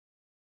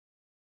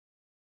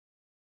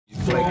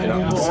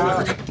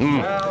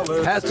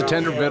Pass the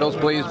tender victuals,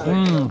 please.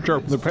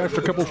 Sure. Pass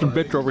a couple some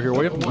bits over here,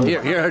 will you?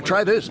 Here,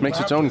 try this. Makes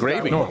its own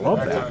gravy. Oh, I love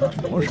that.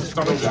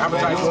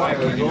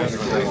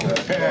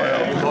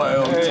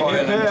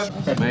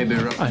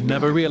 I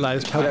never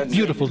realized how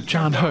beautiful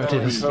John Hurt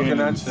is. The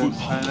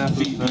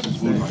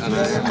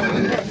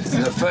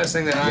first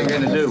thing that I'm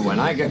going to do when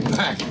I get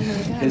back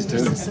is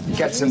to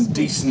get some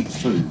decent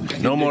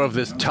food. No more of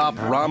this top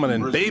ramen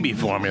and baby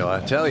formula,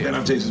 I tell you.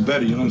 It tastes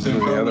better, you know what I'm saying,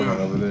 than the other one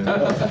over there.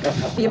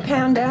 You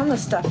pound down the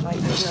stuff like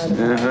this.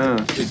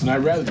 And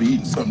I'd rather be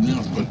eating something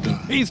else, but...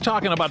 He's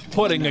talking about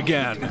pudding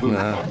again.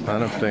 No, I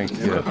don't think...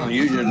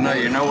 You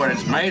just know what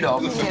it's made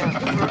of. No,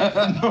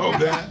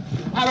 Dad.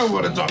 I don't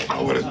want to talk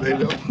about what it's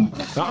made of.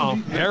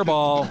 Uh-oh.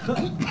 Hairball.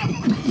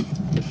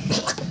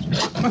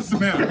 What's the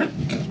matter?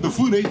 The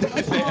food ain't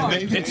that bad,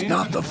 baby. It's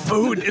not the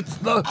food, it's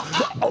the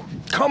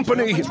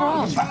company.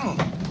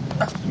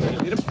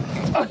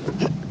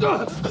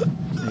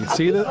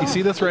 You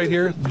see this right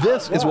here?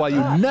 This is why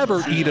you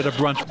never eat at a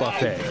brunch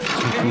buffet.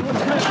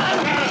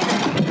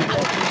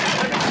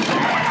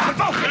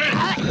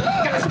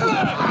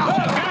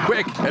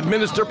 Quick,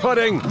 administer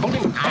pudding.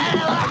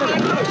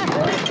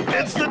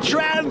 It's the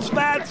trans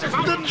fats!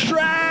 The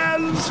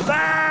trans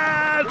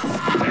fats!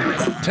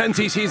 10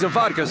 cc's of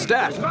vodka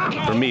stat.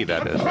 For me,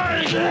 that is.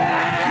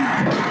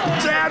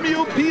 Damn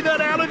you,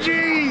 peanut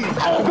allergy!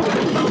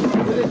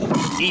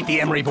 Eat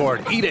the emery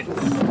board. Eat it.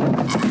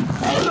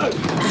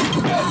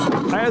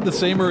 I had the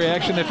same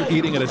reaction after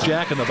eating at a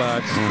Jack in the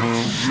Box.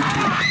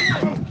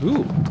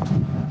 Ooh.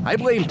 I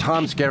blame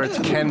Tom Skerritt's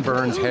Ken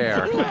Burns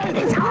hair.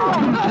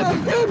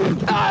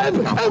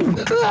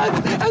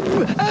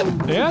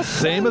 Yeah,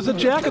 same as a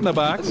Jack in the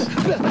Box.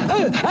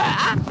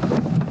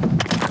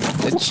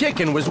 The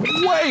chicken was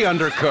way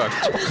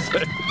undercooked.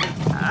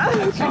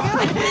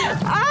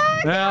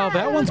 Now,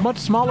 that one's much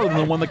smaller than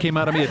the one that came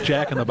out of me at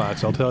Jack in the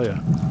Box, I'll tell you.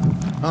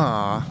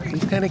 Aw,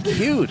 he's kind of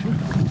cute.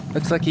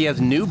 Looks like he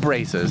has new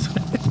braces.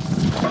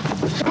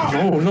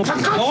 Oh, no.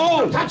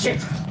 Oh, touch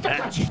it!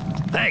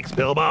 Thanks,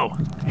 Bilbo.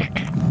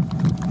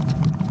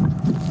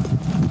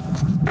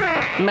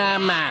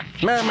 Mama.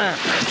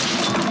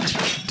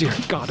 Dear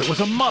God, it was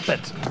a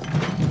Muppet.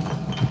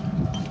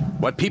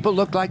 What people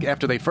looked like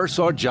after they first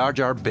saw Jar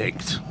Jar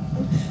Binks.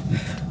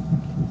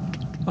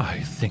 I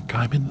think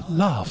I'm in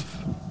love.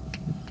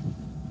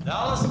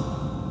 Dallas?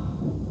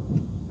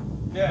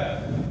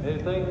 Yeah,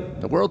 anything?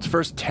 The world's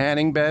first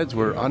tanning beds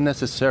were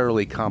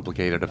unnecessarily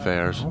complicated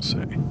affairs. I'll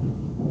say.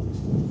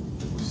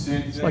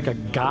 It's like a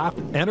goth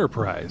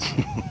enterprise.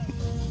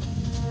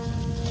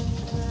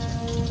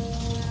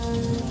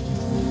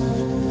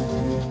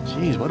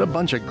 Jeez, what a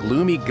bunch of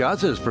gloomy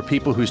guzzes for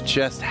people whose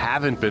chests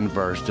haven't been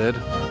bursted.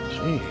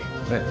 Gee.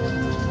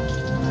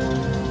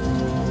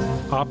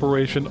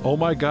 Operation Oh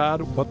My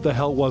God, What the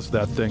Hell Was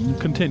That Thing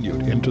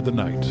continued into the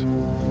night.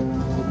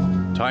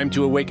 Time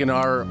to awaken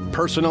our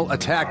personal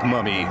attack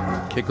mummy.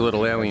 Kick a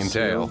little alien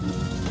tail.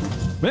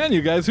 Man,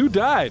 you guys, who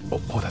died?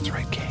 Oh, that's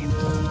right, Kane.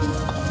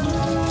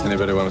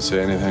 Anybody want to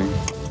say anything?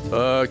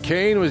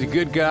 Kane was a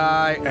good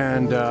guy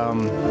and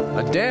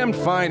a damned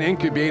fine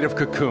incubative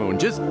cocoon.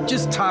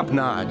 Just top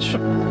notch.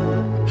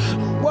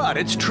 What?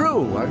 It's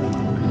true.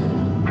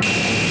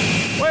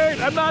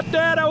 Wait, I'm not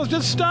dead. I was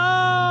just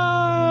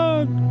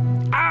stunned.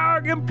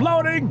 Arg,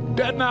 imploding.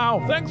 Dead now.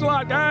 Thanks a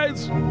lot,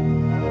 guys.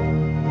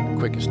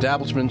 Quick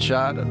establishment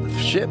shot of the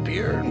ship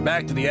here, and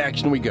back to the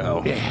action we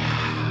go. Yeah.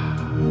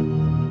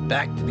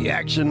 Back to the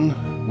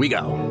action we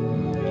go.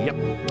 Yep.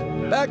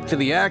 Back to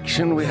the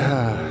action we...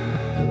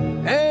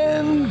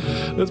 And...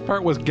 This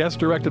part was guest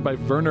directed by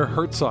Werner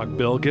Herzog,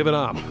 Bill. Give it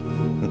up.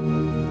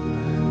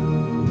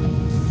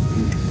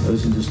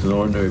 This is just an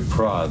ordinary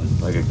prod,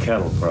 like a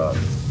cattle prod.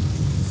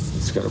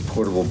 It's got a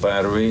portable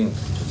battery.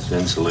 It's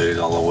insulated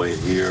all the way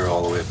here,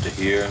 all the way up to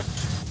here.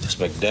 Just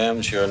make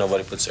damn sure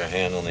nobody puts their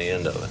hand on the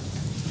end of it.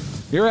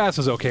 Your ass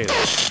is okay,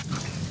 though.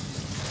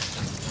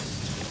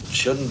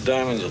 Shouldn't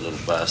damage a little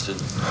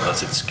bastard,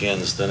 unless its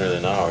skin's thinner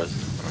than ours.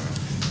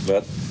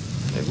 But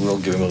it will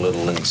give him a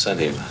little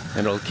incentive.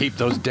 And it'll keep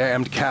those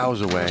damned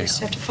cows away. Just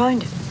have to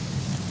find it.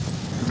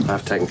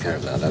 I've taken care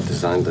of that. I've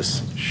designed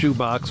this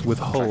shoebox with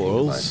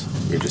holes.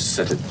 You just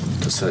set it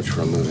to search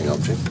for a moving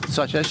object.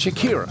 Such as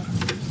Shakira.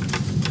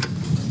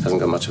 Hasn't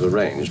got much of a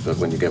range, but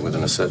when you get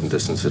within a certain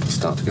distance, it'll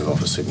start to give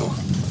off a signal.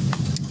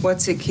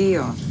 What's it key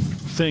on?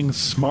 Things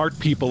smart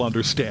people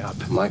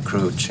understand.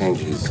 Micro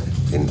changes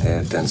in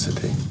air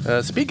density.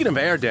 Speaking of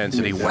air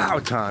density, wow,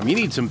 Tom, you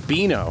need some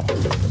Beano.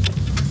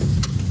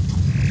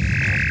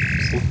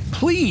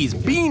 Please,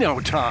 Beano,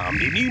 Tom.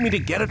 Do you need me to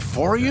get it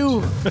for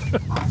you?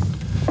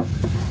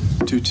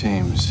 2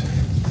 teams.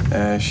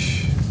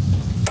 Ash,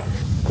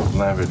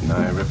 Lambert and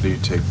I. Ripley, you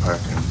take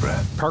Parker and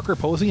Brett. Parker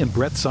Posey and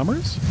Brett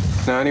Summers?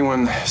 Now,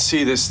 anyone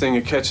see this thing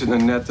or catch it in the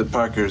net that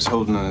Parker is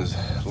holding on his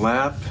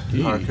lap?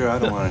 Eee. Parker, I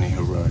don't want any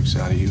heroics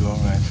out of you, all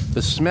right?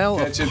 The smell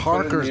Catch of it, put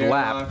it in Parker's the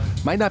lap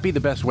airlock. might not be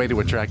the best way to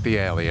attract the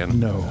alien.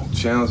 No.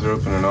 Channels are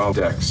open on all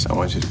decks. I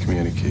want you to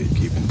communicate.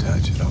 Keep in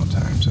touch at all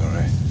times, all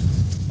right?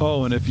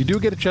 Oh, and if you do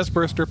get a chest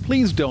burster,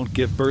 please don't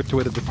give birth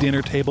to it at the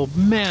dinner table.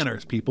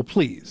 Manners, people,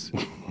 please.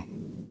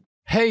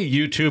 Hey,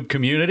 YouTube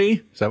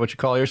community. Is that what you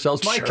call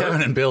yourselves? Mike,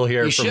 Kevin, and Bill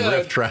here from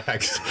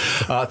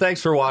RiffTrax.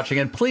 Thanks for watching,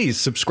 and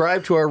please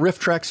subscribe to our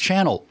RiffTrax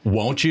channel,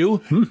 won't you?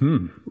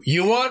 Mm-hmm.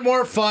 You want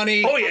more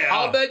funny? Oh, yeah.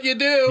 I'll bet you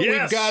do.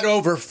 Yes. We've got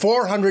over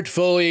 400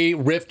 fully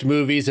riffed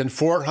movies and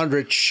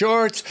 400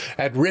 shorts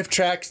at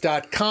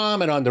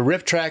RiffTrax.com and on the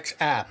RiffTrax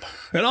app.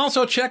 And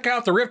also check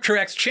out the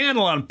RiffTrax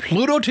channel on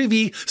Pluto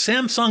TV,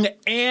 Samsung,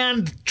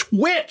 and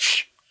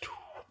Twitch.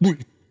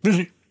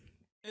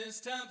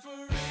 It's time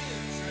for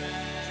Riff.